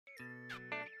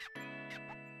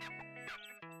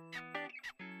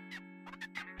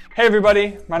Hey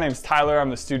everybody, my name is Tyler. I'm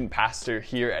the student pastor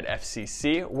here at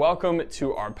FCC. Welcome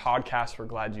to our podcast. We're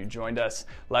glad you joined us.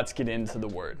 Let's get into the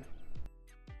Word.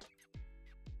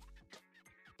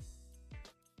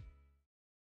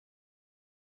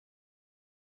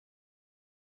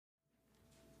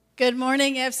 Good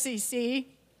morning, FCC.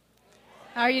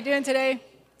 How are you doing today?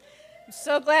 I'm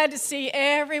so glad to see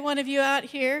every one of you out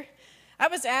here. I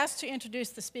was asked to introduce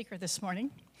the speaker this morning.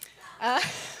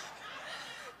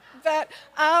 But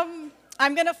I'm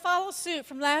going to follow suit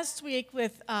from last week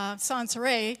with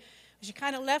Sansaray. She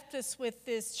kind of left us with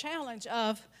this challenge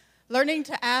of learning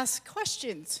to ask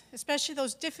questions, especially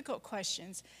those difficult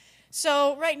questions.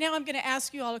 So right now I'm going to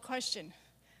ask you all a question.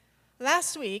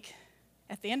 Last week,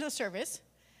 at the end of the service,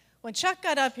 when Chuck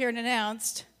got up here and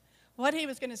announced what he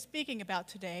was going to be speaking about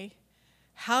today,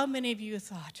 how many of you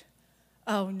thought,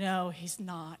 oh no, he's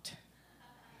not?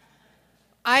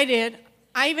 I did.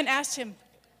 I even asked him,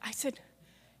 I said,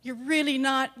 you're really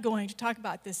not going to talk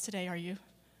about this today, are you?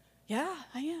 Yeah,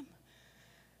 I am.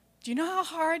 Do you know how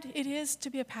hard it is to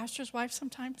be a pastor's wife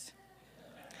sometimes?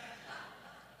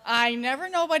 I never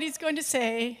know what he's going to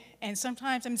say, and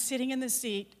sometimes I'm sitting in the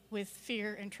seat with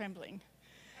fear and trembling.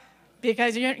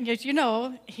 Because you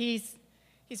know he's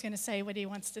going to say what he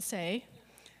wants to say.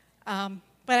 But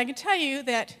I can tell you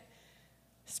that,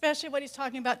 especially what he's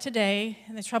talking about today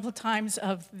in the troubled times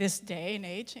of this day and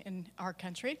age in our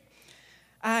country,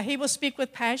 he will speak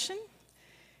with passion.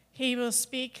 He will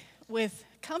speak with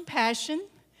compassion.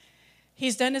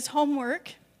 He's done his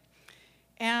homework.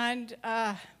 And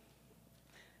as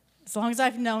long as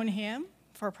I've known him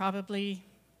for probably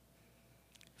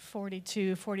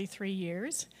 42, 43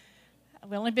 years,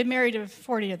 we've only been married to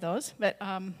 40 of those, but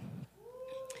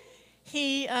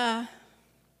he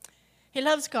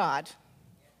loves God.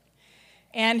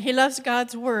 And he loves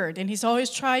God's word, and he's always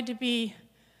tried to be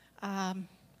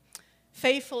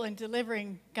faithful in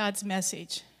delivering God's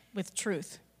message with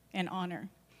truth and honor.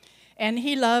 And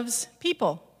he loves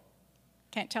people.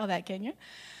 Can't tell that, can you?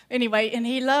 Anyway, and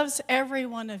he loves every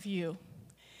one of you.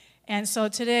 And so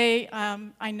today,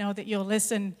 I know that you'll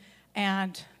listen,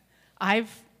 and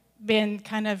I've been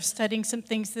kind of studying some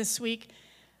things this week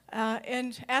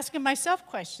and asking myself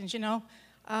questions,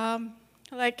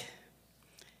 like,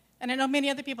 and I know many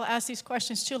other people ask these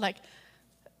questions too, like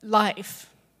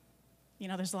life.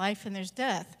 There's life and there's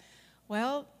death.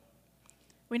 Well,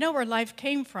 we know where life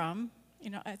came from,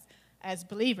 as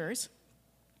believers.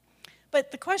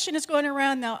 But the question is going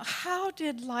around now, how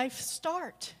did life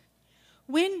start?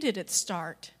 When did it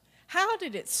start? How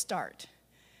did it start?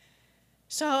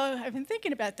 So I've been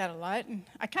thinking about that a lot, and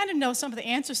I kind of know some of the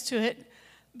answers to it.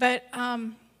 But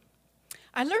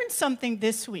I learned something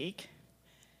this week.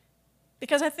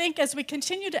 Because I think as we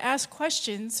continue to ask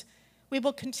questions, we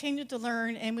will continue to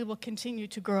learn and we will continue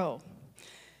to grow.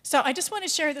 So I just want to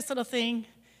share this little thing.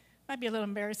 Might be a little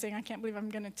embarrassing. I can't believe I'm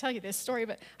going to tell you this story,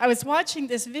 but I was watching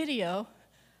this video,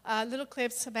 little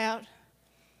clips about,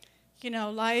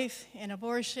 life and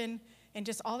abortion and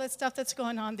just all that stuff that's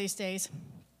going on these days.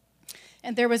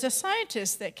 And there was a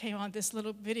scientist that came on this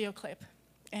little video clip,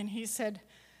 and he said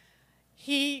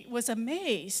he was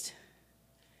amazed.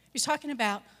 He's talking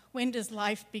about, when does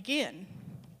life begin?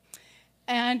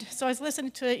 And so I was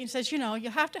listening to it, and he says, you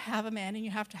have to have a man and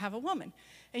you have to have a woman.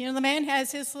 And, the man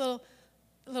has his little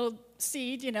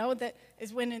seed, that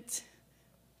is when it's,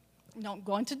 don't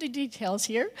go into the details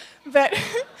here, but,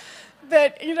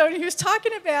 he was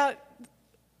talking about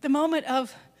the moment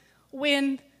of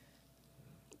when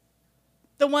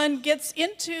the one gets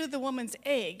into the woman's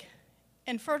egg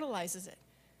and fertilizes it.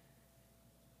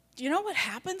 Do you know what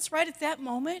happens right at that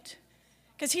moment?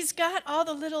 Because he's got all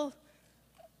the little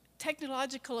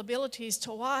technological abilities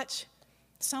to watch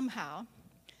somehow.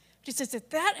 He says at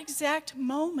that exact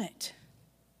moment,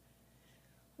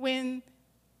 when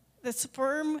the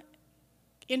sperm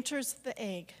enters the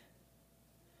egg,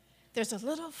 there's a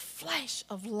little flash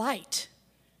of light.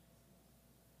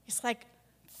 It's like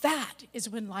that is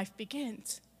when life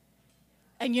begins.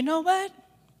 And you know what?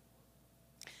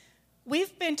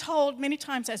 We've been told many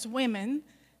times as women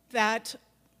that,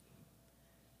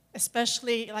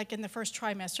 especially like in the first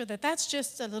trimester, that's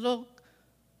just a little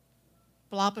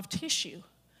blob of tissue.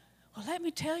 Well, let me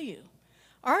tell you,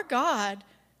 our God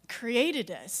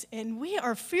created us, and we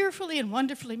are fearfully and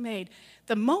wonderfully made.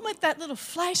 The moment that little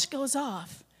flash goes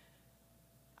off,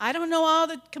 I don't know all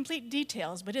the complete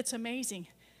details, but it's amazing.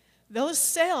 Those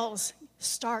cells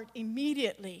start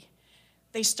immediately.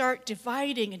 They start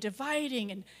dividing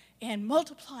and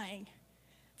multiplying.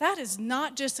 That is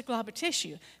not just a glob of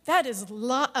tissue. That is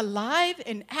alive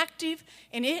and active,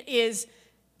 and it is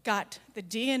got the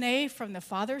DNA from the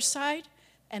father's side,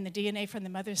 and the DNA from the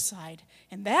mother's side.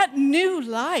 And that new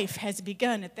life has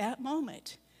begun at that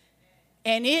moment.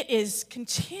 And it is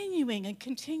continuing and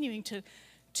continuing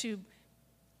to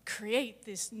create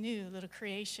this new little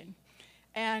creation.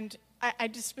 And I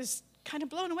just was kind of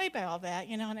blown away by all that,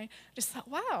 and I just thought,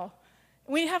 wow.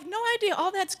 We have no idea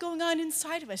all that's going on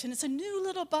inside of us. And it's a new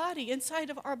little body inside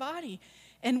of our body.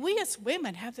 And we as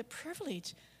women have the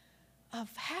privilege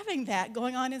of having that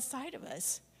going on inside of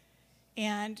us.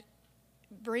 And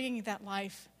bringing that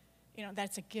life,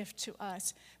 that's a gift to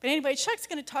us. But anyway, Chuck's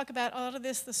going to talk about all of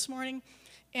this morning.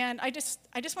 And I just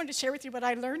wanted to share with you what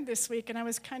I learned this week. And I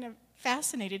was kind of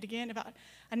fascinated again about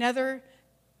another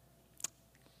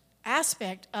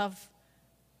aspect of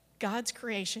God's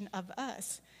creation of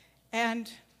us.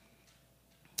 And,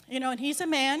 and he's a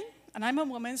man, and I'm a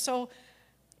woman, so,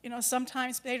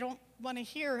 sometimes they don't want to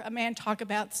hear a man talk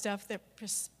about stuff that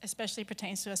especially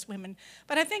pertains to us women.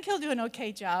 But I think he'll do an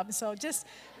okay job, so just,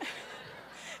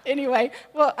 anyway,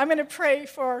 well, I'm going to pray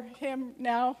for him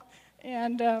now,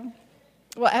 and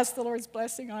we'll ask the Lord's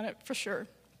blessing on it for sure.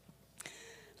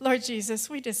 Lord Jesus,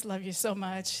 we just love you so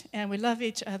much, and we love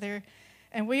each other,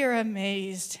 and we are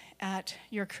amazed at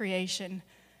your creation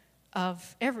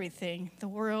of everything, the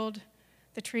world,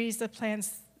 the trees, the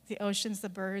plants, the oceans, the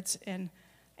birds, and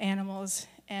animals,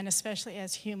 and especially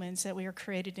as humans, that we are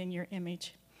created in your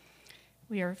image.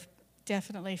 We are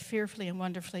definitely fearfully and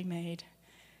wonderfully made.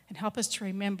 And help us to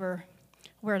remember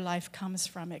where life comes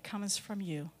from. It comes from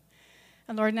you.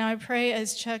 And Lord, now I pray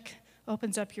as Chuck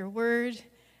opens up your word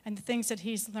and the things that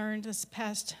he's learned this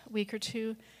past week or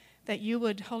two, that you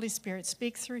would, Holy Spirit,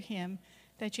 speak through him,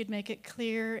 that you'd make it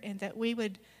clear, and that we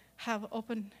would have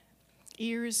open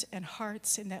ears and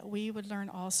hearts, and that we would learn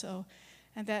also.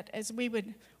 And that as we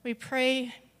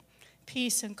pray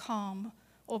peace and calm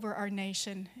over our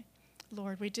nation,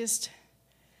 Lord, we just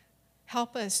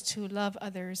help us to love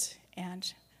others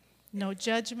and no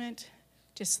judgment,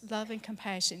 just love and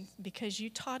compassion, because you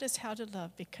taught us how to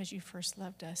love because you first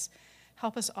loved us.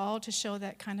 Help us all to show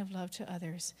that kind of love to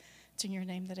others. It's in your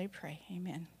name that I pray.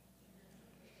 Amen.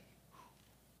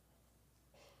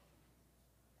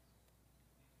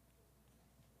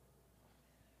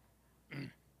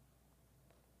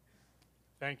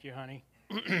 Thank you, honey.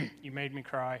 You made me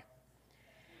cry.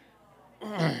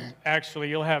 Actually,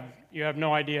 you have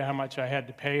no idea how much I had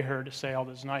to pay her to say all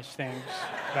those nice things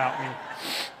about me.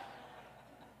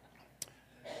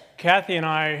 Kathy and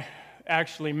I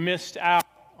actually missed out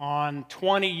on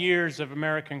 20 years of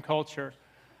American culture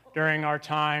during our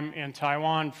time in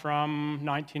Taiwan from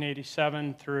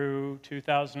 1987 through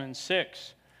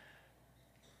 2006.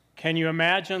 Can you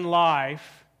imagine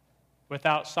life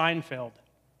without Seinfeld?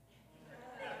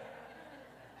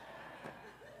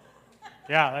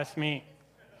 Yeah, that's me.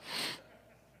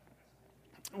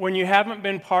 When you haven't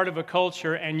been part of a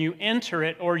culture and you enter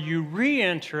it or you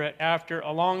re-enter it after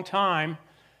a long time,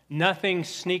 nothing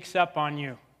sneaks up on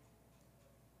you.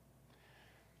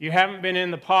 You haven't been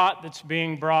in the pot that's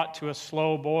being brought to a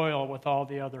slow boil with all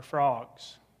the other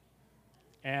frogs.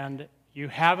 And you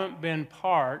haven't been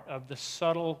part of the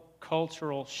subtle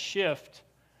cultural shift,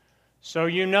 so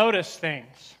you notice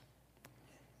things.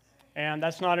 And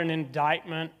that's not an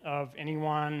indictment of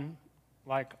anyone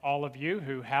like all of you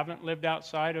who haven't lived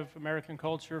outside of American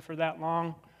culture for that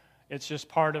long. It's just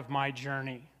part of my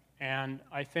journey. And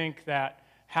I think that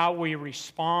how we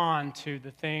respond to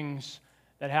the things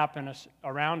that happen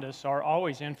around us are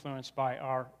always influenced by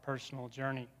our personal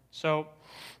journey. So,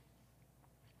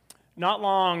 not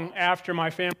long after my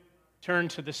family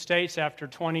returned to the States after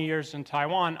 20 years in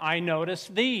Taiwan, I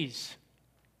noticed these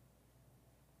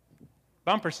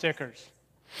bumper stickers.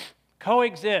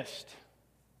 Coexist.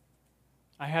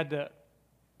 I had to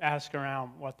ask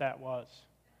around what that was.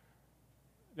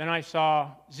 Then I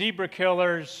saw zebra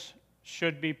killers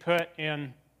should be put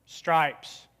in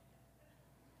stripes.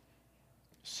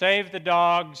 Save the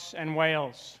dogs and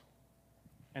whales.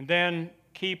 And then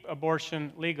keep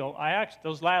abortion legal.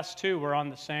 Those last two were on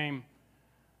the same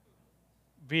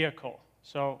vehicle.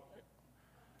 So,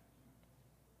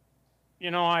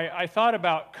 I thought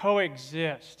about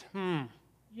coexist.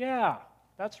 Yeah,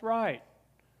 that's right.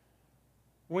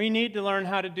 We need to learn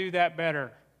how to do that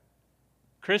better.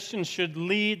 Christians should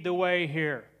lead the way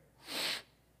here.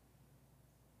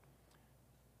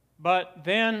 But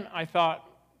then I thought,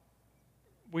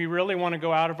 we really want to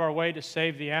go out of our way to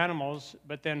save the animals,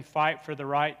 but then fight for the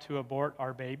right to abort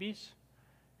our babies?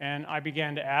 And I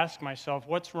began to ask myself,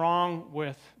 what's wrong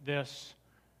with this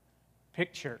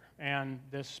picture and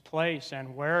this place,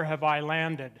 and where have I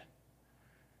landed?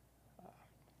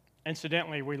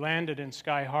 Incidentally, we landed in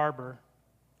Sky Harbor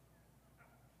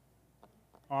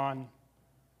on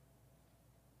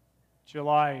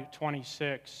July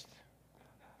 26th.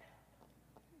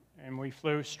 And we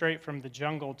flew straight from the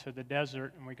jungle to the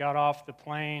desert, and we got off the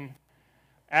plane.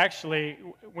 Actually,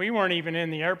 we weren't even in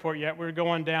the airport yet. We were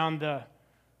going down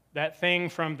that thing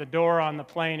from the door on the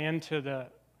plane into the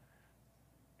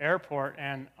airport,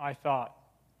 and I thought,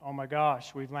 oh my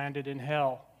gosh, we've landed in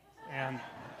hell. And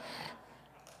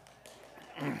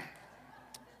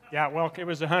yeah, well, it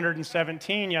was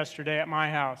 117 yesterday at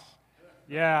my house.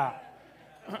 Yeah.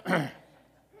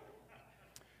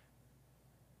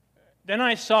 Then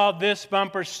I saw this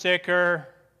bumper sticker,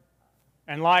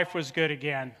 and life was good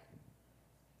again.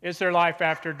 Is there life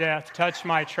after death? Touch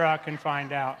my truck and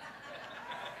find out.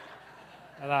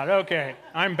 I thought, okay,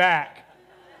 I'm back.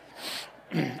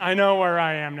 I know where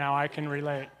I am now. I can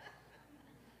relate.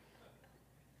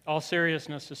 All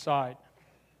seriousness aside.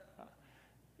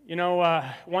 You know,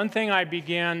 one thing I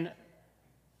began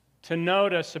to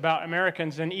notice about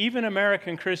Americans, and even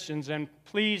American Christians, and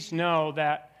please know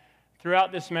that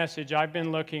throughout this message, I've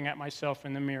been looking at myself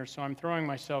in the mirror, so I'm throwing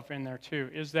myself in there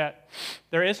too, is that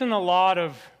there isn't a lot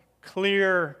of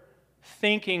clear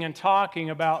thinking and talking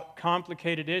about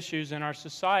complicated issues in our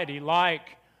society,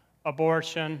 like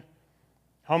abortion,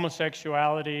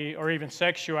 homosexuality, or even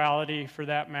sexuality for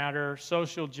that matter,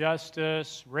 social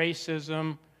justice,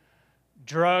 racism,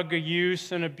 drug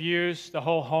use and abuse, the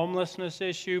whole homelessness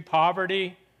issue,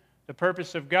 poverty, the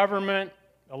purpose of government,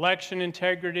 election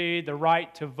integrity, the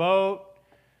right to vote,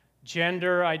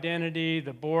 gender identity,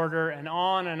 the border, and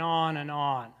on and on and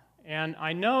on. And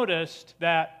I noticed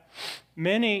that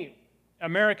many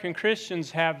American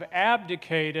Christians have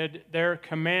abdicated their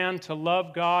command to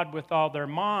love God with all their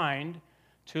mind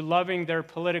to loving their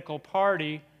political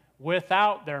party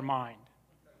without their mind.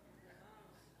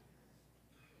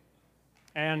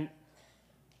 And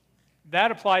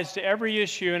that applies to every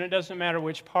issue, and it doesn't matter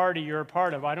which party you're a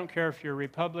part of. I don't care if you're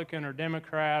Republican or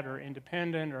Democrat or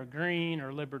independent or green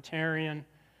or libertarian.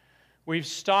 We've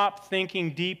stopped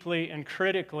thinking deeply and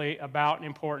critically about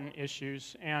important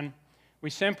issues, and we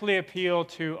simply appeal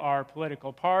to our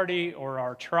political party or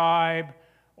our tribe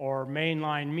or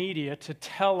mainline media to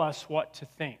tell us what to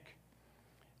think.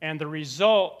 And the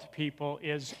result, people,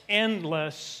 is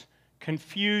endless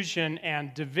confusion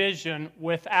and division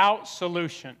without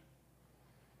solution.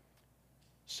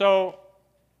 So,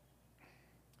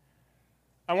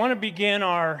 I want to begin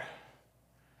our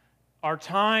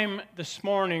time this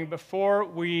morning before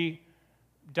we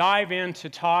dive into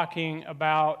talking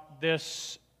about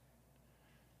this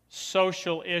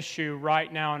social issue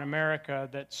right now in America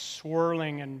that's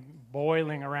swirling and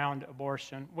boiling around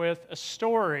abortion with a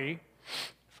story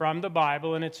from the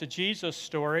Bible, and it's a Jesus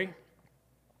story.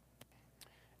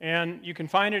 And you can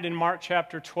find it in Mark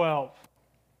chapter 12.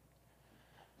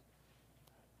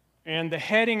 And the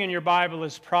heading in your Bible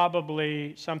is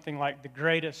probably something like the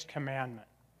greatest commandment.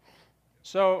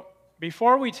 So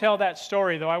before we tell that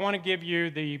story, though, I want to give you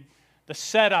the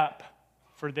setup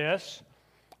for this,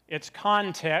 its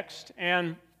context,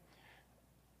 and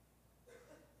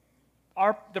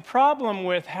the problem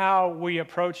with how we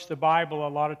approach the Bible a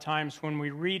lot of times when we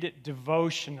read it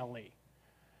devotionally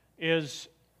is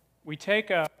we take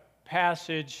a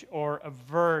passage or a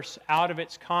verse out of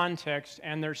its context,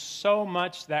 and there's so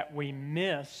much that we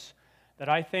miss that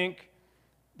I think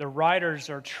the writers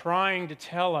are trying to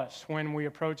tell us when we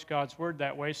approach God's Word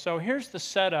that way. So here's the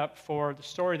setup for the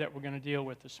story that we're going to deal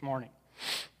with this morning.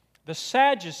 The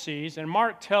Sadducees, and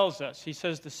Mark tells us, he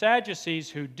says, the Sadducees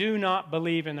who do not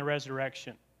believe in the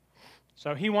resurrection.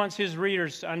 So he wants his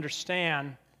readers to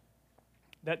understand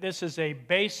that this is a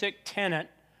basic tenet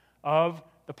of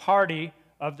the party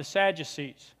of the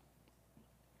Sadducees.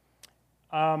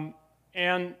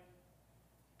 And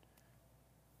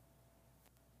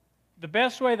the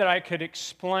best way that I could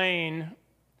explain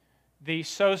the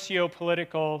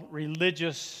socio-political,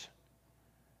 religious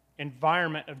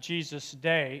environment of Jesus'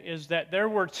 day is that there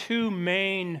were two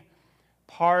main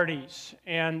parties,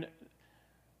 and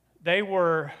they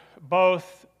were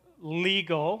both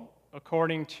legal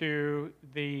according to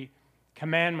the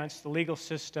commandments, the legal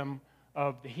system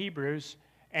of the Hebrews,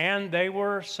 and they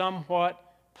were somewhat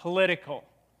political.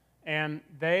 And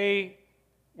they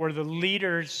were the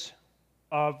leaders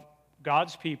of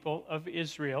God's people, of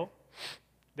Israel.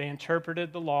 They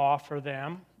interpreted the law for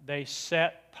them. They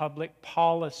set public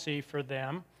policy for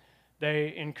them.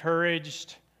 They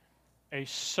encouraged a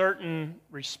certain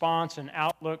response and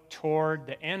outlook toward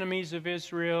the enemies of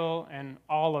Israel and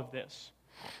all of this.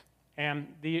 And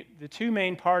the two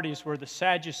main parties were the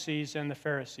Sadducees and the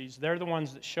Pharisees. They're the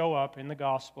ones that show up in the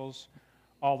Gospels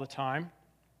all the time.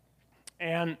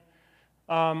 And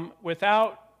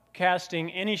without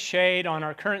casting any shade on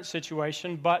our current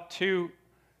situation, but to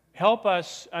help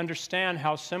us understand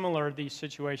how similar these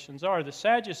situations are. The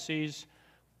Sadducees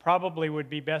probably would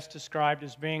be best described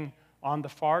as being on the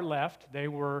far left. They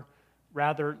were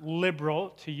rather liberal,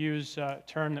 to use a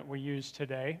term that we use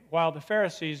today, while the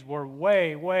Pharisees were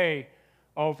way, way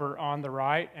over on the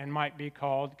right and might be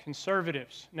called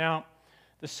conservatives. Now,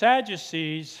 the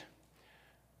Sadducees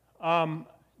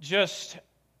just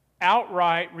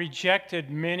outright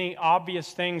rejected many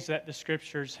obvious things that the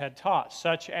Scriptures had taught,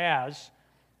 such as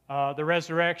the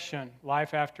resurrection,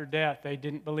 life after death. They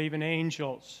didn't believe in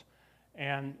angels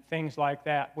and things like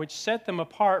that, which set them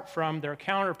apart from their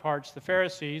counterparts, the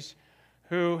Pharisees,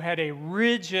 who had a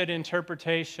rigid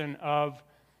interpretation of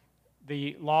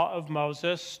the law of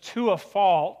Moses to a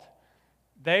fault.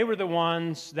 They were the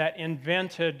ones that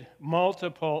invented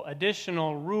multiple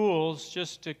additional rules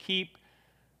just to keep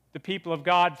the people of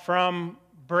God from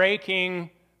breaking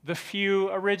the few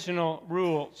original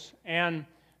rules. And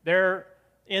their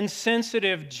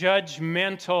insensitive,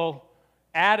 judgmental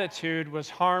attitude was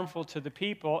harmful to the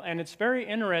people. And it's very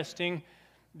interesting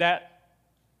that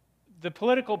the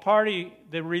political party,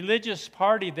 the religious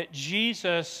party that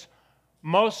Jesus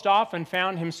most often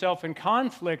found himself in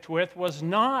conflict with was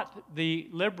not the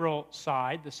liberal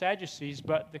side, the Sadducees,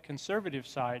 but the conservative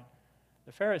side,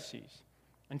 the Pharisees.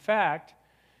 In fact,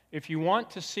 if you want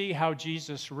to see how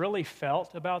Jesus really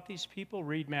felt about these people,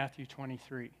 read Matthew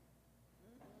 23.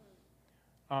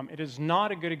 It is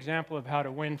not a good example of how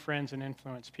to win friends and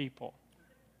influence people.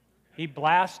 He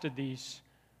blasted these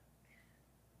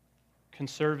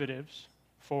conservatives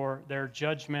for their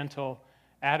judgmental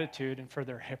attitude and for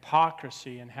their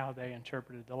hypocrisy in how they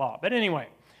interpreted the law. But anyway,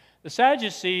 the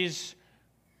Sadducees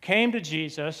came to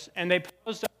Jesus and they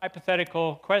posed a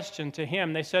hypothetical question to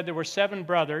him. They said there were 7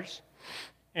 brothers,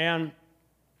 and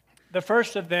the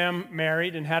first of them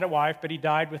married and had a wife, but he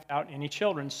died without any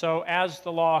children. So as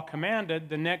the law commanded,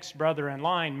 the next brother in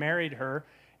line married her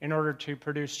in order to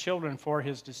produce children for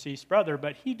his deceased brother,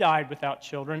 but he died without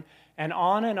children, and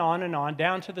on and on and on,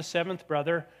 down to the 7th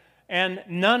brother, and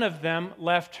none of them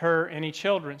left her any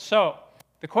children. So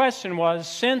the question was,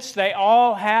 since they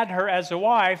all had her as a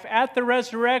wife, at the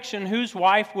resurrection, whose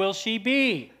wife will she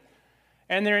be?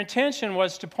 And their intention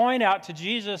was to point out to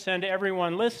Jesus and to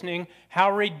everyone listening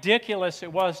how ridiculous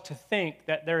it was to think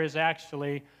that there is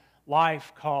actually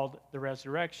life called the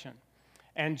resurrection.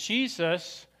 And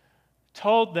Jesus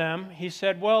told them, he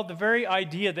said, well, the very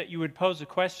idea that you would pose a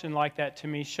question like that to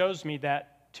me shows me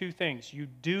that 2 things. You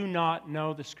do not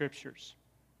know the Scriptures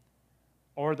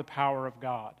or the power of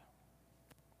God.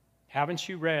 Haven't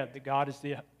you read that God is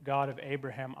the God of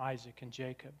Abraham, Isaac, and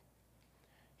Jacob?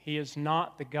 He is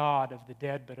not the God of the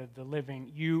dead, but of the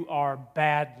living. You are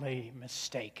badly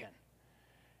mistaken.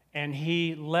 And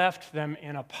he left them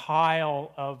in a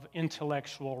pile of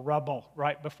intellectual rubble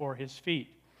right before his feet.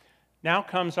 Now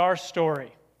comes our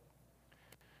story.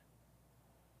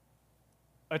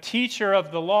 A teacher of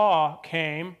the law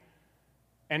came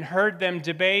and heard them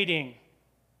debating.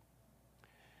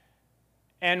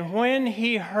 And when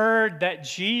he heard that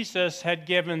Jesus had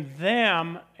given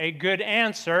them a good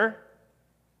answer,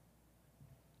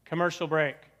 commercial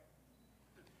break.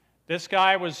 This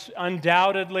guy was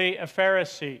undoubtedly a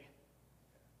Pharisee.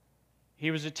 He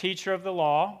was a teacher of the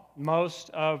law. Most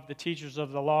of the teachers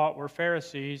of the law were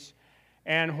Pharisees.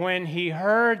 And when he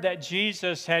heard that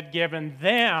Jesus had given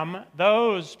them,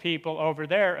 those people over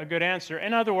there, a good answer,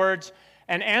 in other words,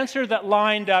 an answer that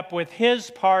lined up with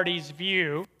his party's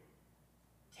view,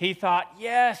 he thought,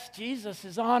 yes, Jesus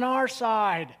is on our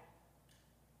side.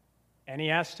 And he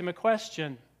asked him a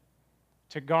question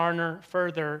to garner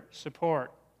further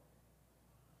support.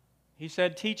 He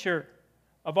said, teacher,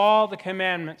 of all the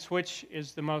commandments, which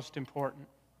is the most important?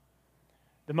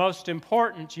 The most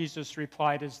important, Jesus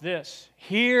replied, is this: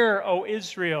 Hear, O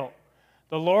Israel,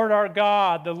 the Lord our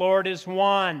God, the Lord is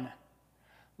one.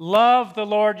 Love the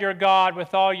Lord your God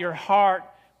with all your heart,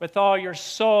 with all your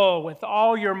soul, with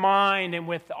all your mind, and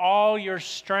with all your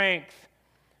strength.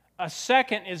 A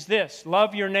second is this: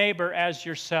 love your neighbor as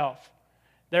yourself.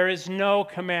 There is no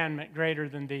commandment greater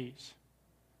than these.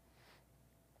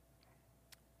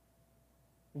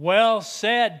 Well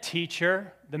said,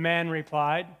 teacher, the man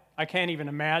replied. I can't even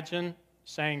imagine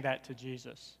saying that to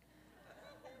Jesus.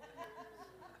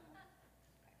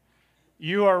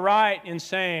 You are right in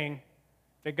saying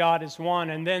that God is one,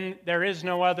 and then there is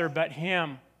no other but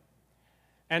Him.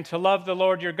 And to love the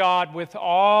Lord your God with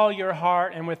all your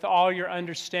heart and with all your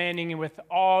understanding and with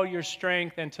all your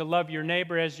strength, and to love your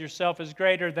neighbor as yourself is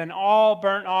greater than all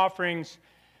burnt offerings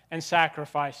and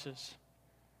sacrifices.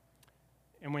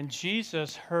 And when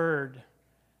Jesus heard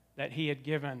that he had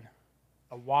given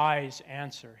a wise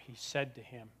answer. He said to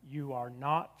him, "You are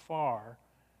not far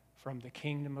from the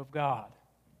kingdom of God."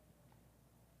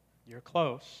 You're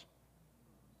close,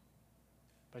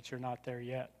 but you're not there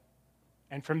yet.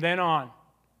 And from then on,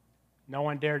 no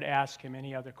one dared ask him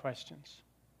any other questions.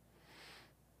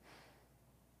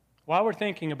 While we're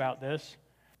thinking about this,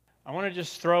 I want to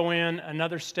just throw in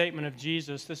another statement of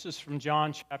Jesus. This is from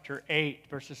John chapter 8,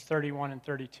 verses 31 and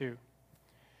 32.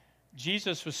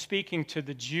 Jesus was speaking to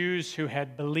the Jews who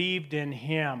had believed in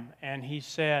him, and he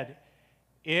said,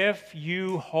 "If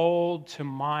you hold to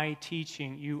my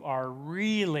teaching, you are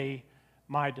really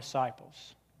my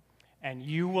disciples, and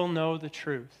you will know the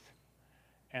truth,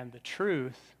 and the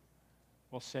truth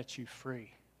will set you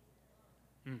free."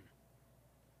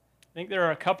 I think there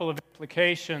are a couple of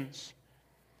implications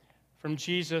from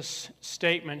Jesus'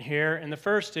 statement here, and the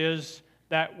first is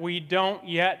that we don't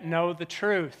yet know the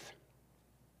truth.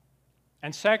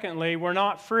 And secondly, we're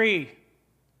not free.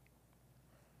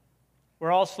 We're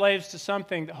all slaves to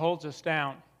something that holds us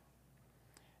down.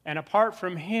 And apart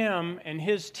from him and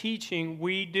his teaching,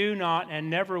 we do not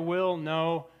and never will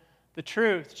know the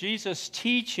truth. Jesus'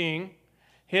 teaching,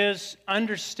 his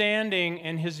understanding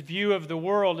and his view of the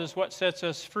world is what sets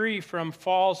us free from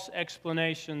false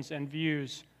explanations and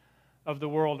views of the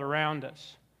world around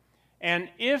us.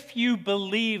 And if you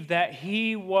believe that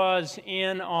he was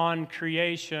in on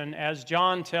creation, as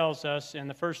John tells us in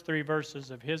the first 3 verses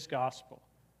of his gospel,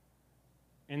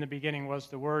 in the beginning was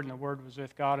the Word, and the Word was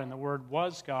with God, and the Word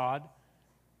was God.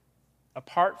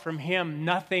 Apart from him,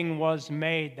 nothing was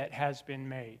made that has been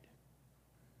made.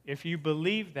 If you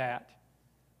believe that,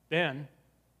 then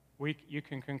you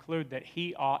can conclude that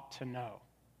he ought to know.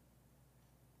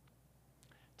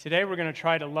 Today we're going to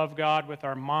try to love God with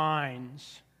our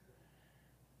minds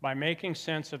by making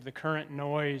sense of the current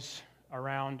noise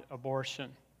around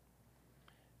abortion.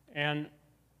 And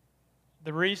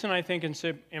the reason I think it's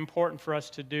important for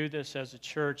us to do this as a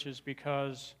church is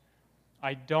because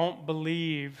I don't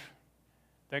believe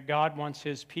that God wants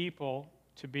his people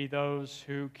to be those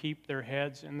who keep their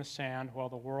heads in the sand while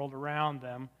the world around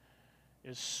them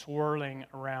is swirling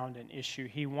around an issue.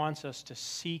 He wants us to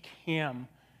seek him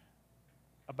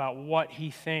about what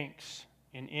he thinks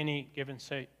in any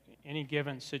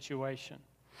given situation.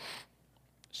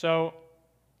 So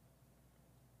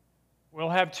we'll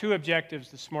have 2 objectives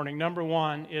this morning. Number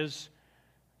 1 is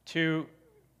to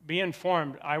be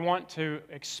informed. I want to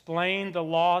explain the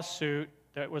lawsuit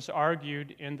that was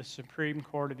argued in the Supreme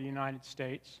Court of the United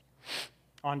States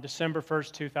on December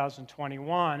 1st,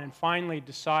 2021, and finally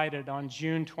decided on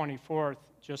June 24th,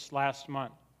 just last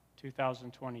month,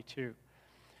 2022.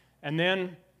 And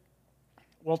then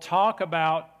we'll talk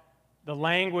about the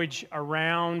language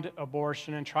around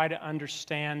abortion and try to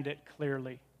understand it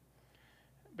clearly.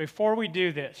 Before we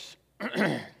do this,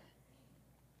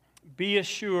 be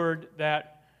assured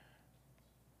that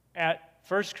at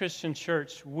First Christian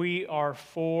Church, we are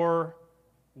for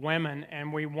women,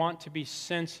 and we want to be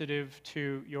sensitive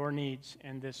to your needs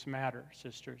in this matter,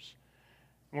 sisters.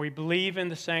 We believe in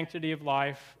the sanctity of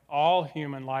life, all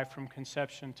human life from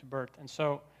conception to birth. And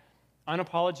so,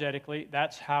 unapologetically,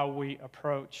 that's how we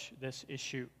approach this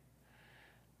issue.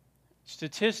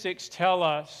 Statistics tell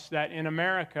us that in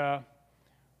America,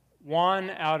 1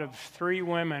 out of 3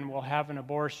 women will have an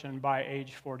abortion by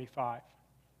age 45.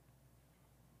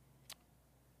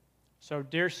 So,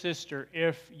 dear sister,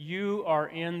 if you are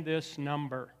in this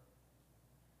number,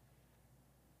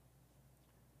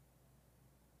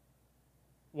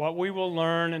 what we will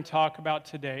learn and talk about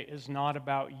today is not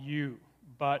about you,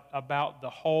 but about the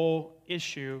whole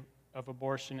issue of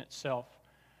abortion itself.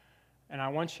 And I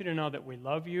want you to know that we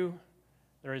love you.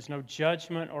 There is no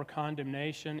judgment or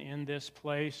condemnation in this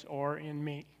place or in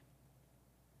me.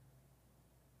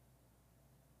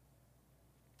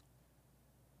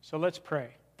 So let's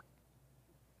pray.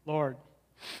 Lord,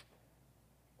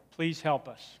 please help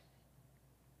us.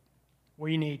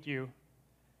 We need you.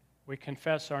 We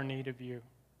confess our need of you.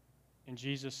 In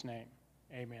Jesus' name,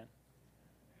 amen.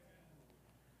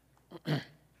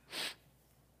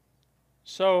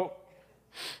 So,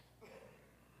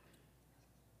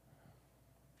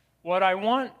 what I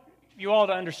want you all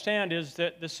to understand is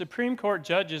that the Supreme Court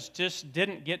judges just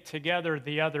didn't get together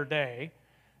the other day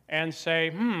and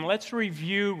say, let's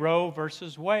review Roe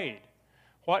versus Wade.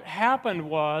 What happened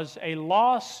was a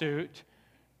lawsuit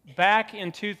back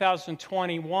in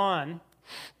 2021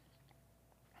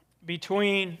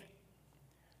 between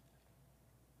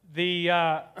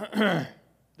the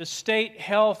state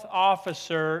health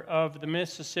officer of the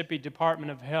Mississippi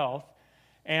Department of Health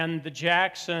and the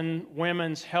Jackson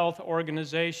Women's Health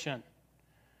Organization.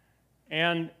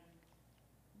 And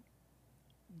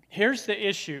here's the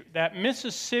issue, that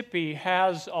Mississippi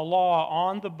has a law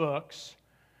on the books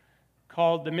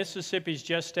called the Mississippi's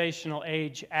Gestational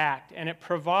Age Act, and it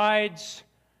provides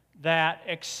that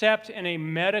except in a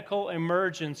medical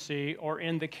emergency or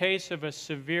in the case of a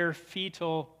severe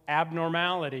fetal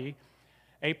abnormality,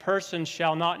 a person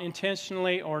shall not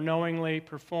intentionally or knowingly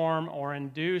perform or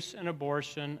induce an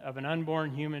abortion of an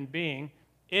unborn human being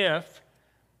if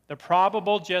the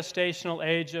probable gestational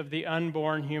age of the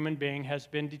unborn human being has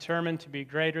been determined to be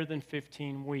greater than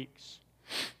 15 weeks.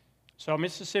 So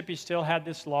Mississippi still had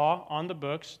this law on the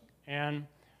books, and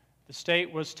the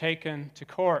state was taken to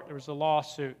court. There was a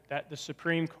lawsuit that the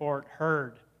Supreme Court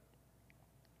heard.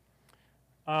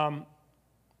 And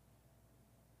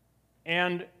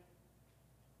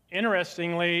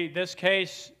interestingly, this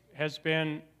case has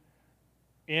been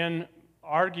in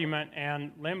argument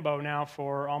and limbo now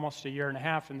for almost a year and a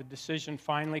half, and the decision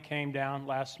finally came down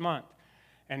last month.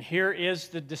 And here is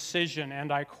the decision,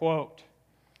 and I quote,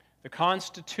 "The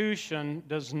Constitution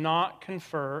does not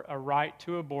confer a right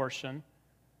to abortion.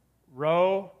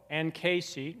 Roe and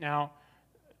Casey," now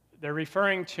they're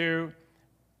referring to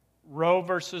Roe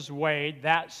versus Wade,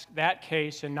 that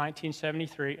case in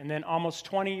 1973, and then almost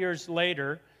 20 years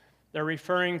later, they're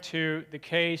referring to the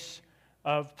case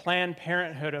of Planned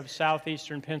Parenthood of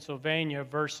Southeastern Pennsylvania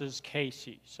versus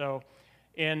Casey. So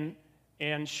in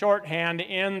shorthand,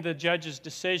 in the judge's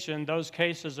decision, those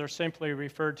cases are simply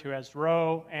referred to as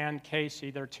Roe and Casey.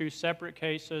 They're two separate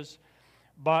cases,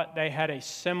 but they had a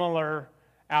similar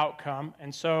outcome.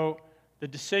 And so the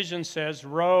decision says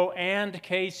Roe and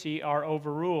Casey are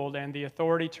overruled, and the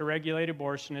authority to regulate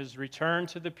abortion is returned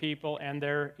to the people and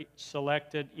their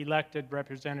elected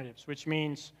representatives, which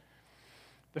means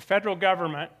the federal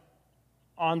government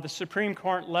on the Supreme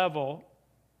Court level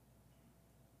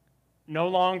no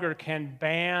longer can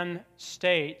ban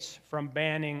states from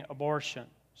banning abortion.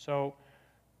 So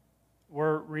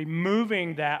we're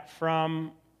removing that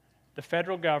from the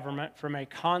federal government, from a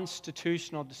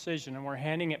constitutional decision, and we're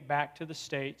handing it back to the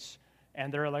states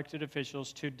and their elected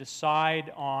officials to decide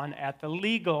on at the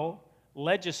legal,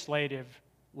 legislative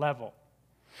level.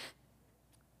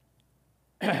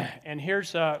 And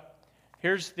here's the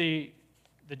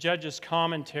judge's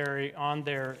commentary on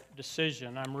their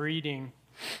decision. I'm reading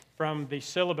from the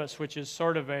syllabus, which is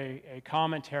sort of a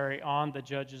commentary on the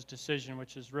judge's decision,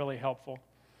 which is really helpful.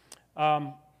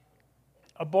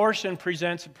 Abortion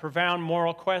presents a profound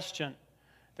moral question.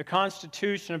 The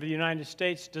Constitution of the United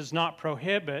States does not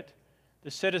prohibit the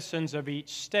citizens of each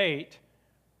state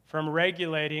from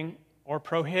regulating or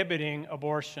prohibiting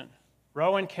abortion.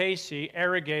 Roe and Casey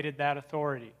arrogated that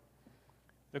authority.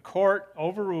 The court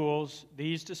overrules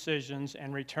these decisions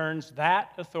and returns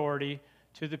that authority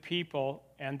to the people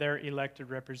and their elected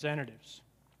representatives.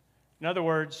 In other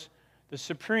words, the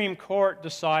Supreme Court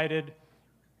decided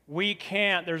we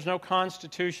can't, there's no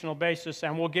constitutional basis,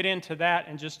 and we'll get into that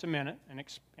in just a minute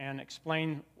and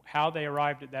explain how they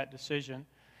arrived at that decision.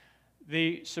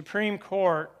 The Supreme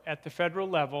Court at the federal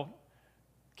level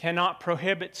cannot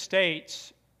prohibit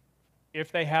states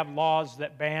if they have laws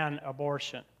that ban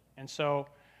abortion. And so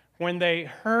when they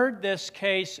heard this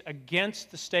case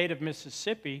against the state of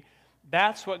Mississippi,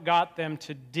 that's what got them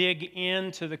to dig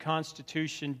into the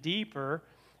Constitution deeper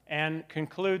and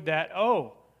conclude that,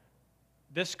 oh,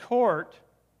 this court,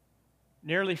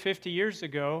 nearly 50 years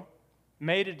ago,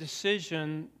 made a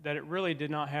decision that it really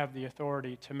did not have the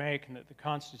authority to make and that the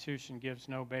Constitution gives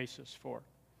no basis for.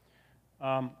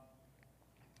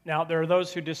 Now, there are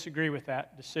those who disagree with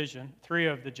that decision. 3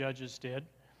 of the judges did.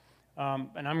 And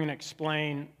I'm going to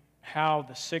explain how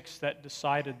the 6 that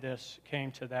decided this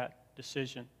came to that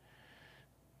decision.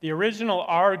 The original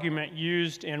argument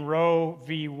used in Roe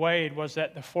v. Wade was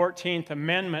that the 14th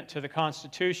Amendment to the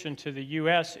Constitution to the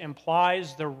U.S.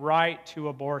 implies the right to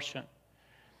abortion.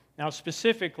 Now,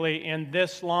 specifically in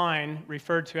this line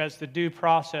referred to as the Due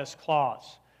Process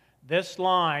Clause. This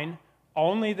line,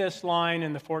 only this line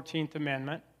in the 14th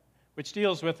Amendment, which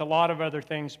deals with a lot of other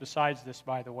things besides this,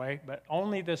 by the way, but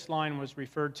only this line was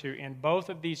referred to in both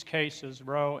of these cases,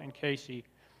 Roe and Casey,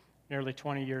 nearly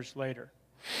 20 years later.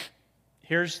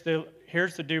 Here's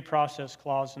the Due Process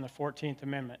Clause in the 14th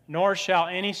Amendment. Nor shall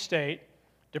any state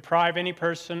deprive any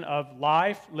person of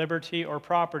life, liberty, or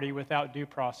property without due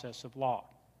process of law.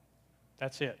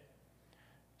 That's it.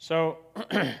 So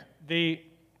the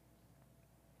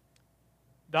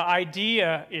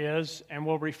idea is, and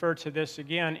we'll refer to this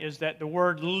again, is that the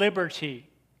word liberty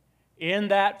in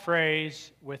that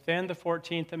phrase within the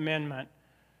 14th Amendment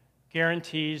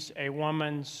guarantees a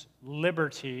woman's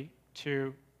liberty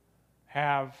to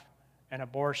have an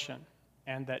abortion,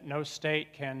 and that no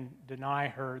state can deny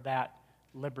her that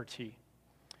liberty.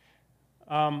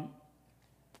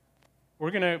 We're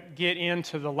going to get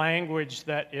into the language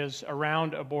that is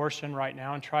around abortion right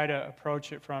now and try to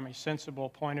approach it from a sensible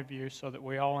point of view so that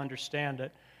we all understand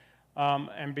it.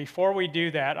 And before we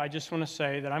do that, I just want to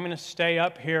say that I'm going to stay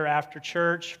up here after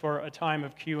church for a time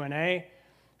of Q&A.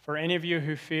 For any of you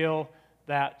who feel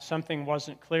that something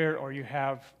wasn't clear or you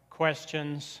have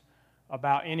questions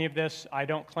about any of this, I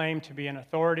don't claim to be an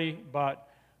authority, but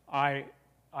I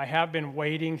have been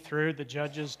wading through the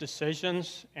judge's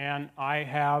decisions, and I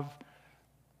have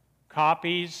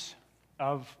copies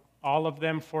of all of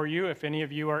them for you. If any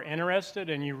of you are interested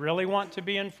and you really want to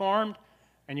be informed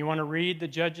and you want to read the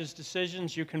judge's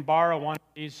decisions, you can borrow one of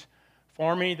these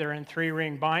for me. They're in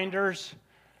 3-ring binders,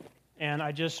 and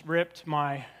I just ripped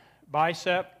my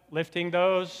bicep lifting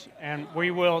those, and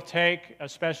we will take a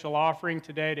special offering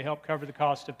today to help cover the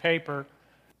cost of paper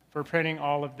for printing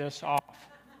all of this off.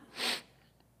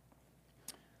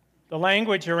 The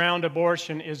language around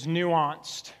abortion is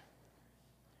nuanced,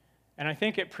 and I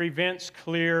think it prevents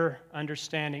clear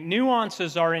understanding.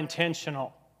 Nuances are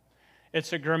intentional.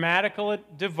 It's a grammatical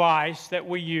device that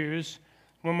we use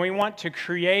when we want to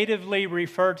creatively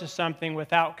refer to something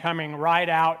without coming right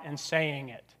out and saying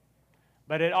it.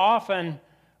 But it often,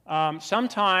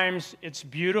 sometimes it's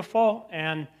beautiful,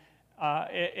 and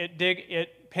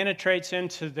it penetrates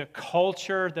into the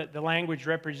culture that the language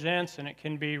represents, and it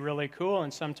can be really cool,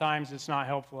 and sometimes it's not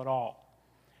helpful at all.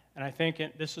 And I think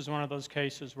this is one of those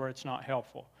cases where it's not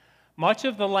helpful. Much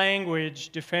of the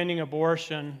language defending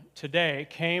abortion today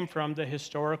came from the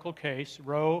historical case,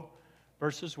 Roe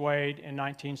versus Wade in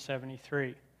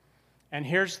 1973. And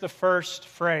here's the first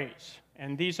phrase,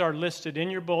 and these are listed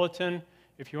in your bulletin.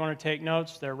 If you want to take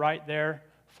notes, they're right there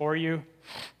for you.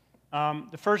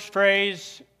 The first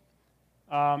phrase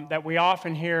that we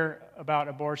often hear about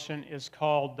abortion is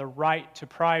called the right to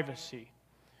privacy.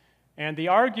 And the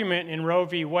argument in Roe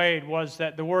v. Wade was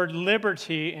that the word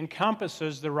liberty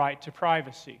encompasses the right to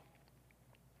privacy,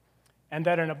 and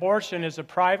that an abortion is a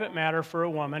private matter for a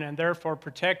woman and therefore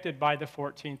protected by the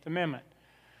 14th Amendment.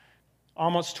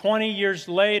 Almost 20 years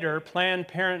later, Planned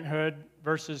Parenthood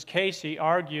versus Casey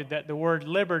argued that the word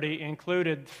liberty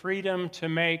included freedom to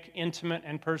make intimate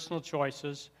and personal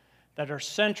choices that are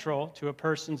central to a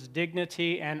person's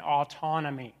dignity and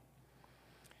autonomy.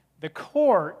 The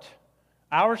court,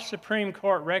 our Supreme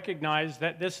Court, recognized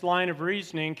that this line of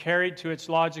reasoning, carried to its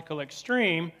logical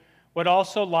extreme, would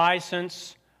also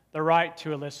license the right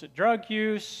to illicit drug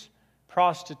use,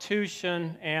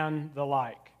 prostitution, and the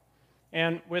like.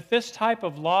 And with this type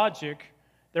of logic,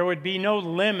 there would be no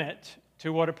limit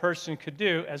to what a person could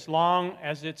do as long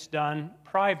as it's done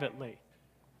privately.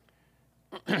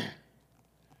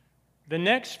 The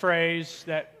next phrase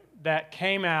that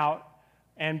came out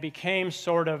and became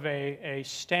sort of a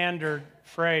standard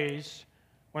phrase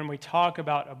when we talk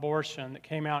about abortion that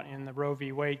came out in the Roe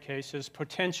v. Wade case is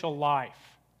potential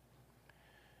life.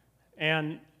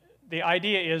 And the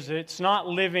idea is it's not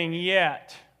living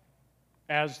yet,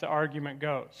 as the argument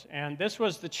goes. And this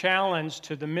was the challenge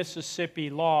to the Mississippi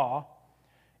law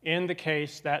in the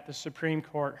case that the Supreme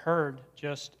Court heard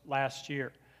just last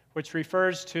year, which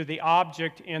refers to the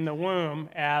object in the womb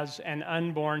as an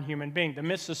unborn human being. The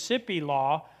Mississippi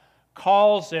law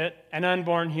calls it an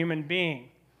unborn human being.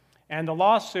 And the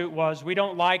lawsuit was, we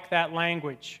don't like that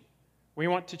language. We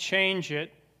want to change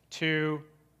it to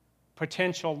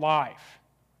potential life.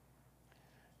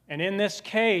 And in this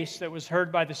case that was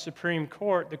heard by the Supreme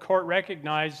Court, the court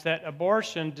recognized that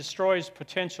abortion destroys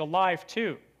potential life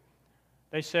too.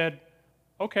 They said,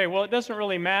 okay, well, it doesn't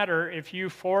really matter if you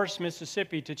force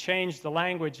Mississippi to change the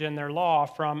language in their law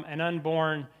from an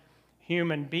unborn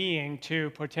human being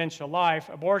to potential life.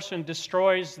 Abortion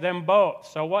destroys them both.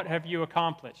 So what have you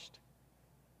accomplished?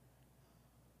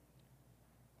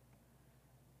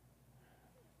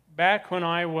 Back when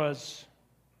I was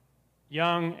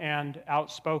young and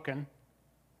outspoken,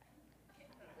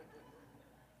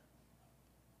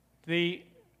 the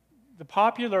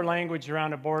popular language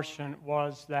around abortion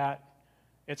was that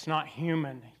it's not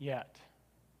human yet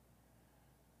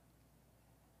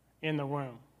in the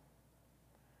womb.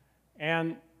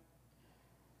 And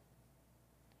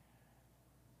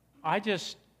I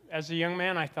just, as a young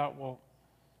man, I thought, well,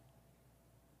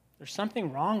 there's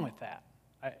something wrong with that.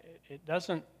 It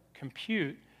doesn't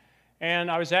compute.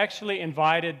 And I was actually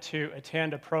invited to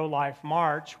attend a pro-life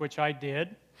march, which I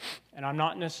did. And I'm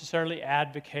not necessarily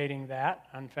advocating that.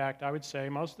 In fact, I would say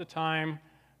most of the time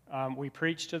we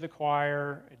preach to the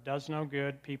choir. It does no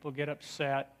good. People get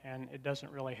upset, and it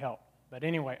doesn't really help. But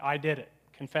anyway, I did it.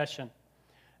 Confession.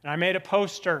 And I made a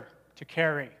poster to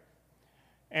carry.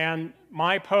 And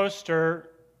my poster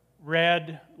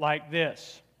read like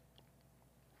this: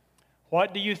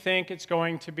 What do you think it's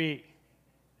going to be?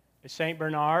 A St.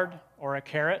 Bernard or a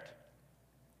carrot?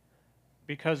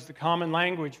 Because the common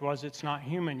language was it's not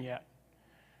human yet.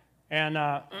 And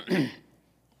I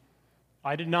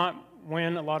did not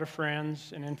win a lot of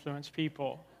friends and influence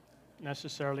people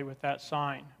necessarily with that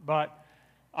sign. But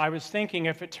I was thinking,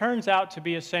 if it turns out to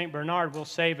be a St. Bernard, we'll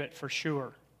save it for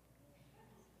sure.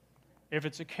 If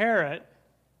it's a carrot,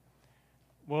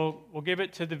 we'll give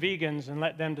it to the vegans and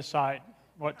let them decide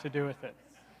what to do with it.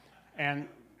 And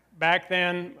back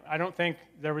then, I don't think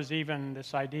there was even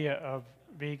this idea of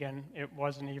vegan. It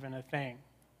wasn't even a thing.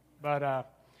 But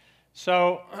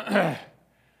so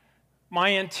my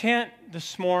intent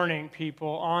this morning,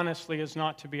 people, honestly, is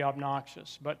not to be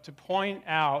obnoxious, but to point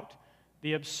out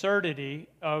the absurdity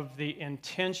of the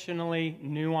intentionally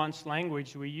nuanced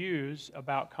language we use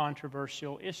about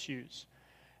controversial issues.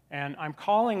 And I'm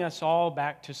calling us all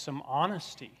back to some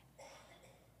honesty.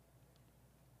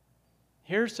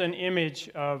 Here's an image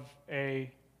of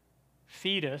a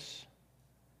fetus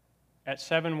at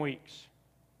 7 weeks.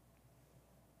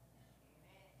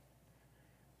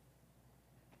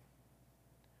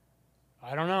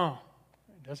 I don't know.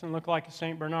 It doesn't look like a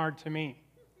St. Bernard to me.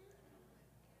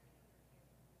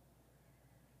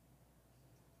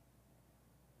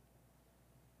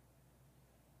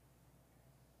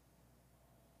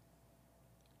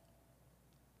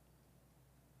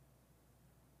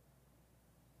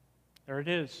 There it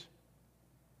is.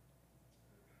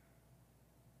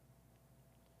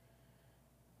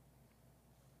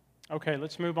 Okay,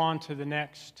 let's move on to the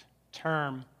next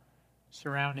term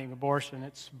surrounding abortion.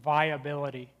 It's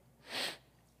viability.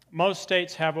 Most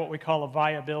states have what we call a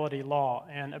viability law,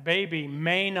 and a baby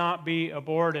may not be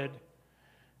aborted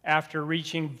after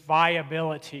reaching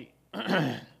viability.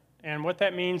 And what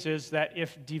that means is that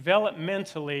if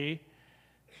developmentally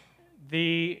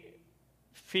the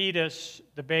fetus,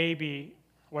 the baby,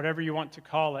 whatever you want to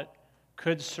call it,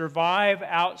 could survive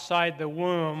outside the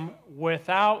womb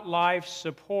without life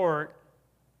support,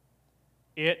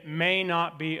 it may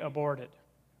not be aborted.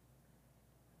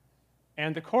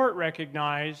 And the court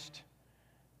recognized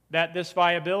that this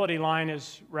viability line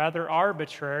is rather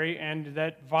arbitrary and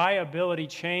that viability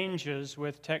changes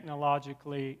with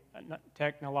technological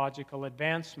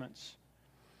advancements.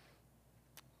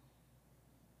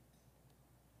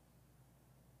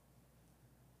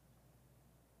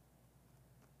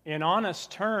 In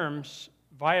honest terms,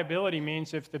 viability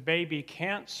means if the baby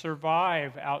can't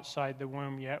survive outside the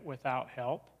womb yet without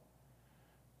help,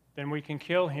 then we can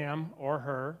kill him or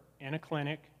her in a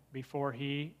clinic before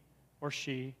he or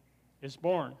she is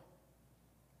born.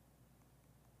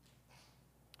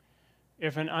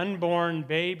 If an unborn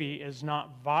baby is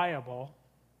not viable,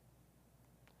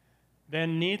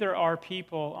 then neither are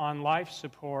people on life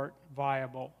support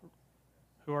viable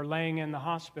who are laying in the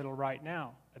hospital right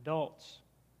now, adults.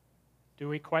 Do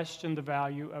we question the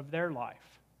value of their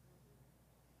life?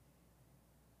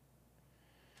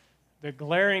 The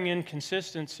glaring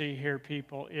inconsistency here,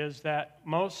 people, is that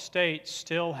most states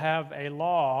still have a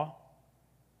law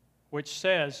which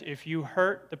says if you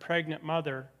hurt the pregnant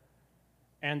mother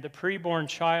and the preborn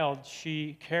child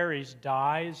she carries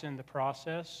dies in the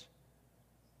process,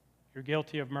 you're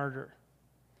guilty of murder,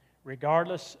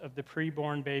 regardless of the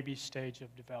preborn baby's stage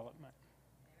of development.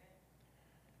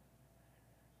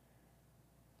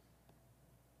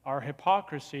 Our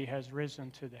hypocrisy has risen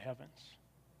to the heavens.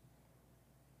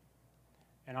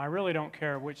 And I really don't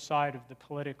care which side of the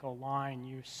political line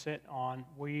you sit on.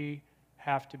 We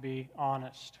have to be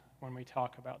honest when we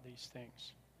talk about these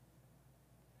things.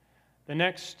 The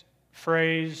next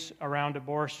phrase around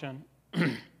abortion,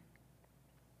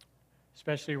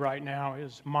 especially right now,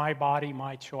 is my body,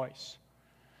 my choice.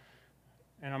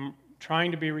 And I'm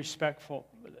trying to be respectful.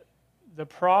 The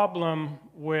problem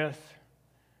with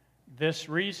this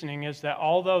reasoning is that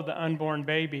although the unborn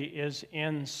baby is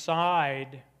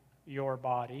inside your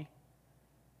body,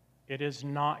 it is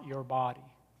not your body.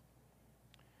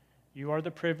 You are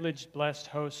the privileged, blessed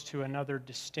host to another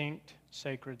distinct,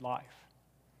 sacred life.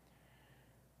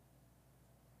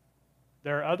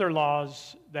 There are other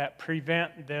laws that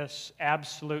prevent this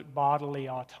absolute bodily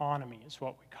autonomy, is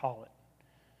what we call it.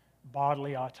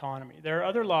 Bodily autonomy. There are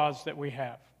other laws that we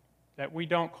have that we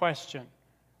don't question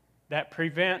that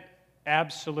prevent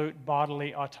absolute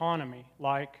bodily autonomy,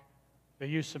 like the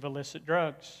use of illicit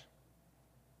drugs,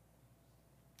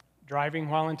 driving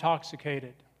while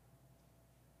intoxicated.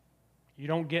 You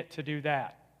don't get to do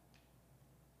that.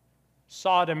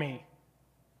 Sodomy,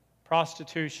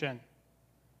 prostitution,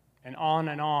 and on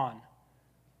and on.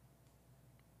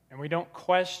 And we don't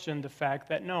question the fact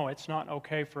that, no, it's not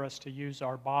okay for us to use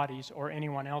our bodies or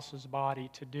anyone else's body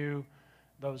to do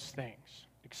those things,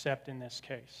 except in this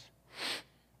case.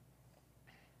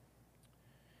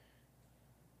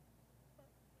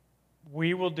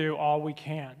 We will do all we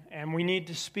can, and we need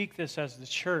to speak this as the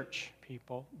church,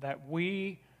 people, that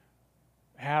we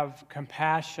have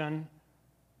compassion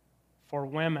for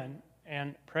women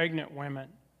and pregnant women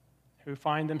who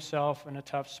find themselves in a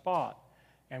tough spot.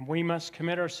 And we must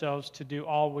commit ourselves to do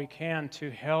all we can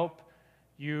to help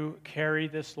you carry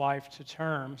this life to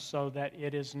term so that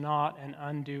it is not an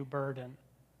undue burden,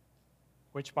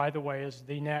 which, by the way, is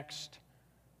the next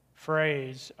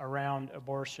phrase around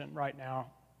abortion right now.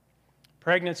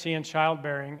 Pregnancy and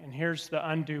childbearing, and here's the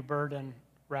undue burden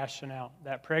rationale,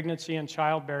 that pregnancy and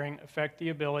childbearing affect the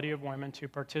ability of women to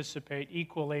participate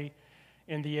equally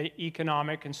in the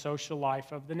economic and social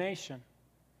life of the nation.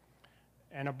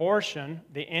 And abortion,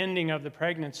 the ending of the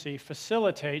pregnancy,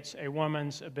 facilitates a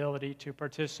woman's ability to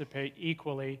participate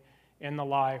equally in the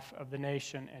life of the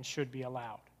nation and should be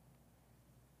allowed.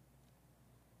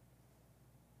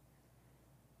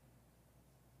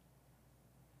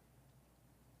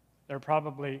 There are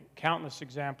probably countless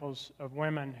examples of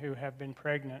women who have been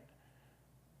pregnant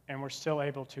and were still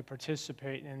able to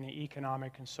participate in the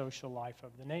economic and social life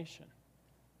of the nation.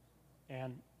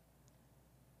 And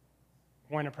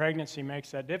when a pregnancy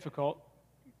makes that difficult,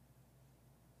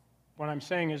 what I'm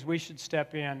saying is we should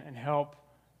step in and help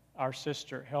our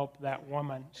sister, help that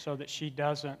woman, so that she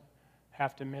doesn't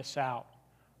have to miss out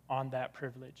on that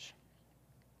privilege.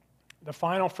 The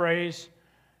final phrase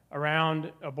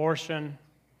around abortion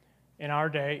in our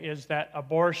day is that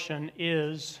abortion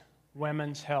is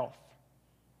women's health.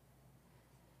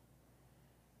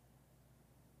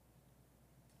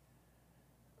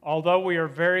 Although we are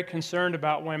very concerned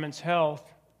about women's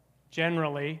health,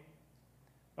 generally,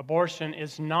 abortion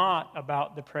is not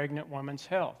about the pregnant woman's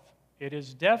health. It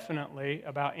is definitely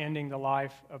about ending the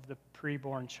life of the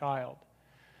preborn child.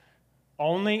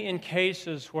 Only in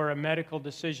cases where a medical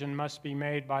decision must be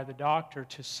made by the doctor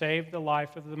to save the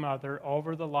life of the mother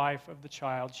over the life of the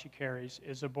child she carries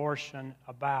is abortion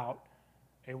about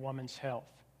a woman's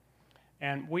health.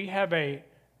 And we have a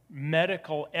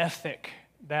medical ethic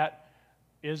that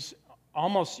is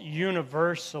almost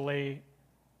universally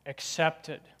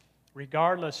accepted,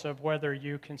 regardless of whether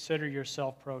you consider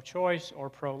yourself pro-choice or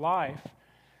pro-life,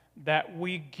 that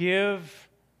we give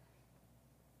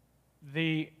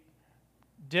the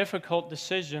difficult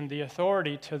decision, the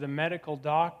authority to the medical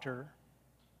doctor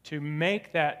to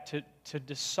make that, to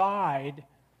decide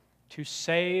to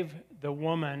save the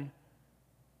woman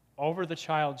over the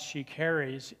child she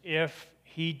carries if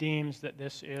he deems that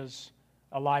this is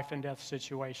a life and death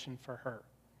situation for her.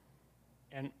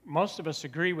 And most of us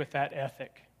agree with that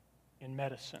ethic in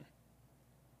medicine.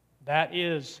 That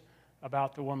is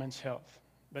about the woman's health.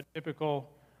 But typical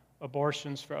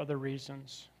abortions for other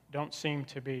reasons don't seem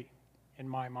to be, in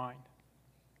my mind.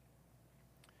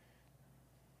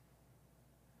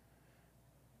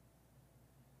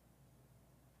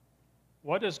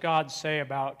 What does God say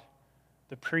about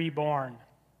the preborn?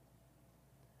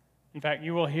 In fact,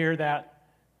 you will hear that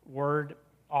word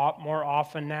more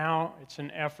often now. It's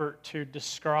an effort to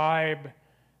describe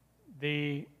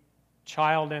the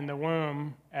child in the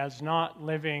womb as not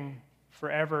living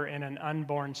forever in an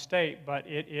unborn state, but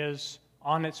it is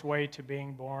on its way to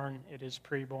being born. It is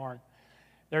preborn.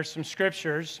 There's some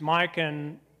scriptures. Mike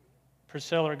and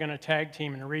Priscilla are going to tag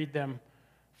team and read them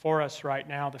for us right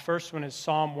now. The first one is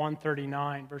Psalm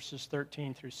 139, verses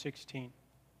 13 through 16.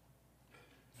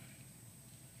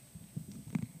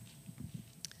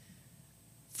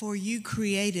 For you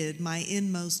created my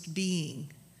inmost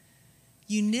being.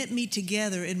 You knit me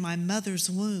together in my mother's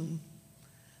womb.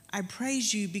 I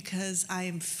praise you because I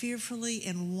am fearfully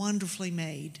and wonderfully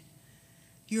made.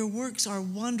 Your works are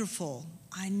wonderful.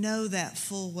 I know that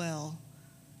full well.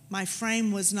 My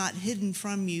frame was not hidden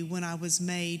from you when I was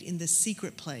made in the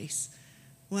secret place,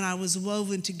 when I was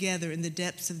woven together in the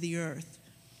depths of the earth.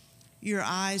 Your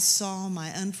eyes saw my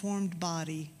unformed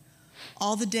body.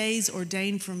 All the days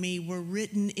ordained for me were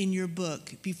written in your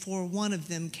book before one of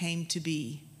them came to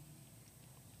be.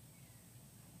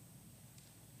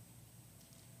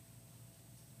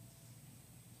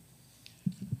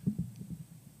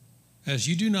 As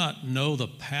you do not know the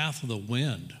path of the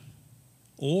wind,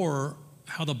 or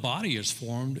how the body is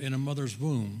formed in a mother's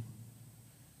womb,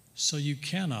 so you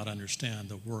cannot understand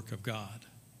the work of God,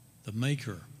 the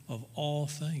maker of all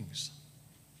things.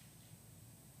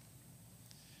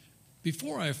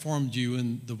 Before I formed you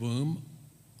in the womb,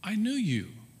 I knew you.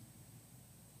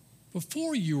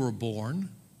 Before you were born,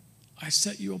 I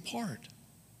set you apart.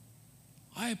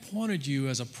 I appointed you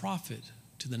as a prophet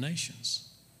to the nations.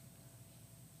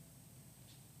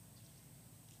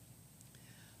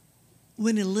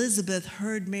 When Elizabeth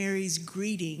heard Mary's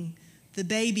greeting, the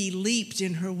baby leaped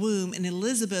in her womb, and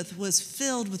Elizabeth was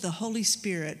filled with the Holy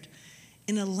Spirit.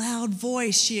 In a loud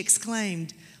voice, she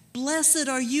exclaimed, "Blessed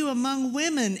are you among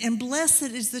women, and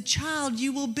blessed is the child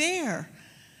you will bear.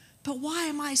 But why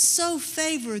am I so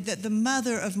favored that the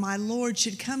mother of my Lord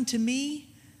should come to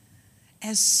me?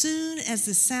 As soon as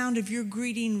the sound of your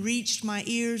greeting reached my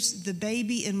ears, the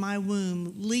baby in my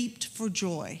womb leaped for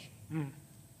joy."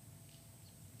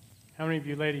 How many of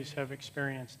you ladies have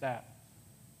experienced that?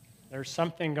 There's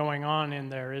something going on in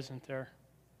there, isn't there?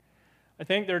 I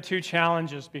think there are two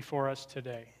challenges before us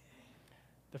today.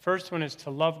 The first one is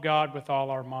to love God with all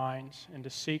our minds and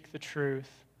to seek the truth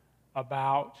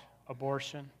about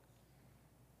abortion.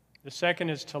 The second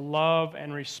is to love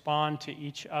and respond to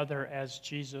each other as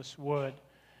Jesus would.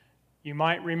 You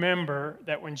might remember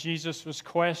that when Jesus was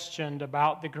questioned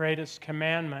about the greatest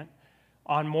commandment,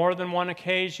 on more than one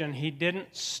occasion, he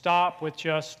didn't stop with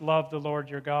just love the Lord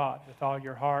your God with all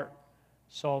your heart,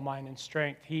 soul, mind, and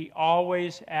strength. He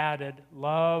always added,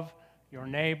 love your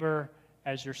neighbor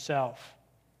as yourself,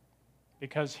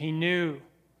 because he knew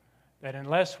that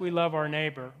unless we love our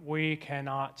neighbor, we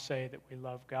cannot say that we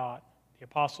love God. The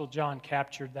Apostle John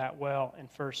captured that well in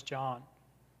 1 John,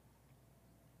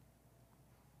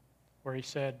 where he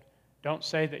said, don't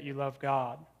say that you love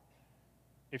God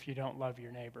if you don't love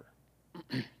your neighbor.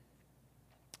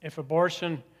 If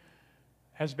abortion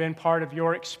has been part of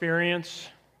your experience,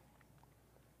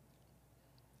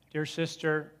 dear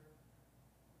sister,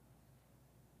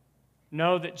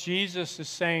 know that Jesus is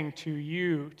saying to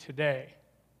you today,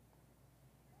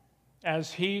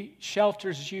 as he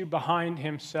shelters you behind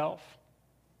himself,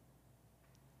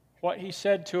 what he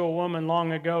said to a woman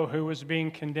long ago who was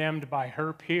being condemned by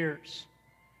her peers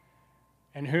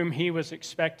and whom he was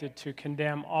expected to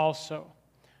condemn also.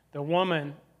 The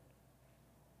woman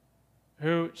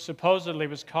who supposedly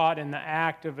was caught in the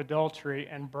act of adultery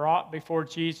and brought before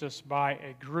Jesus by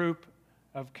a group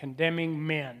of condemning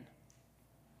men.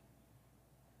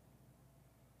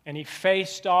 And he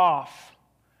faced off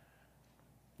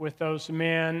with those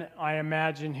men. I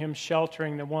imagine him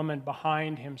sheltering the woman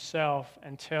behind himself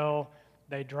until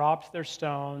they dropped their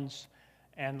stones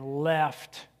and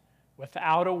left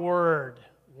without a word,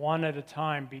 one at a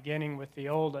time, beginning with the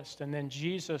oldest. And then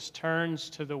Jesus turns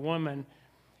to the woman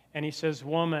and he says,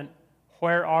 "Woman,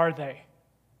 where are they?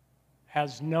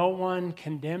 Has no one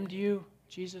condemned you?"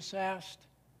 Jesus asked.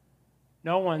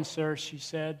 "No one, sir," she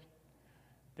said.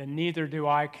 "Then neither do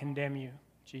I condemn you,"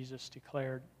 Jesus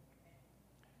declared.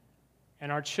 And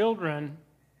our children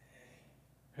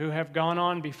who have gone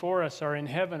on before us are in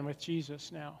heaven with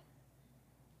Jesus now.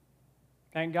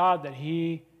 Thank God that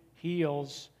he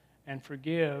heals and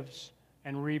forgives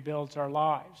and rebuilds our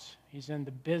lives. He's in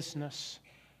the business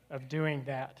of doing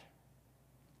that.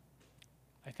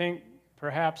 I think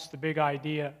perhaps the big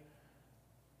idea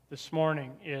this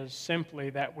morning is simply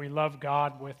that we love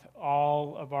God with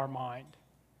all of our mind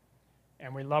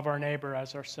and we love our neighbor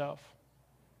as ourselves.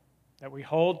 That we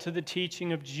hold to the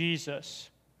teaching of Jesus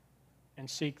and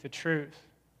seek the truth.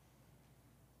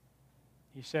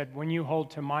 He said, when you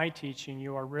hold to my teaching,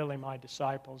 you are really my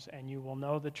disciples, and you will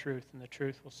know the truth, and the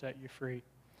truth will set you free.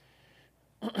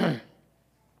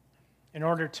 In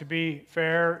order to be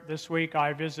fair, this week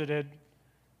I visited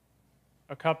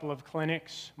a couple of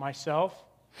clinics myself.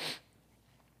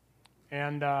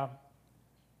 And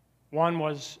one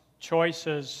was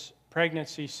Choice's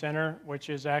Pregnancy Center, which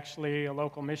is actually a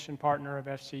local mission partner of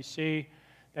FCC.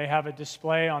 They have a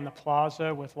display on the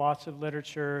plaza with lots of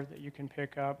literature that you can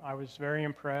pick up. I was very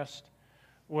impressed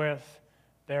with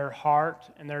their heart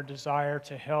and their desire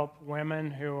to help women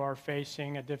who are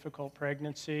facing a difficult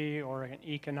pregnancy or an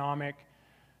economic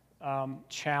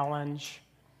challenge.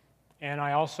 And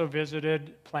I also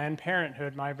visited Planned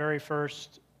Parenthood, my very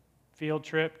first field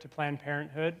trip to Planned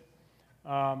Parenthood.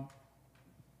 And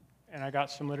I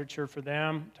got some literature for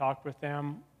them, talked with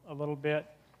them a little bit,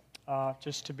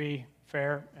 just to be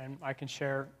fair, and I can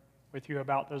share with you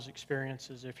about those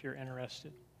experiences if you're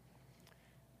interested.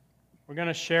 We're going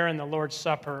to share in the Lord's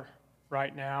Supper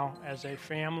right now as a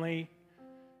family.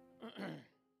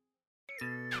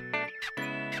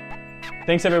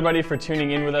 Thanks everybody for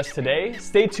tuning in with us today.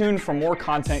 Stay tuned for more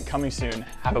content coming soon.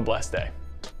 Have a blessed day.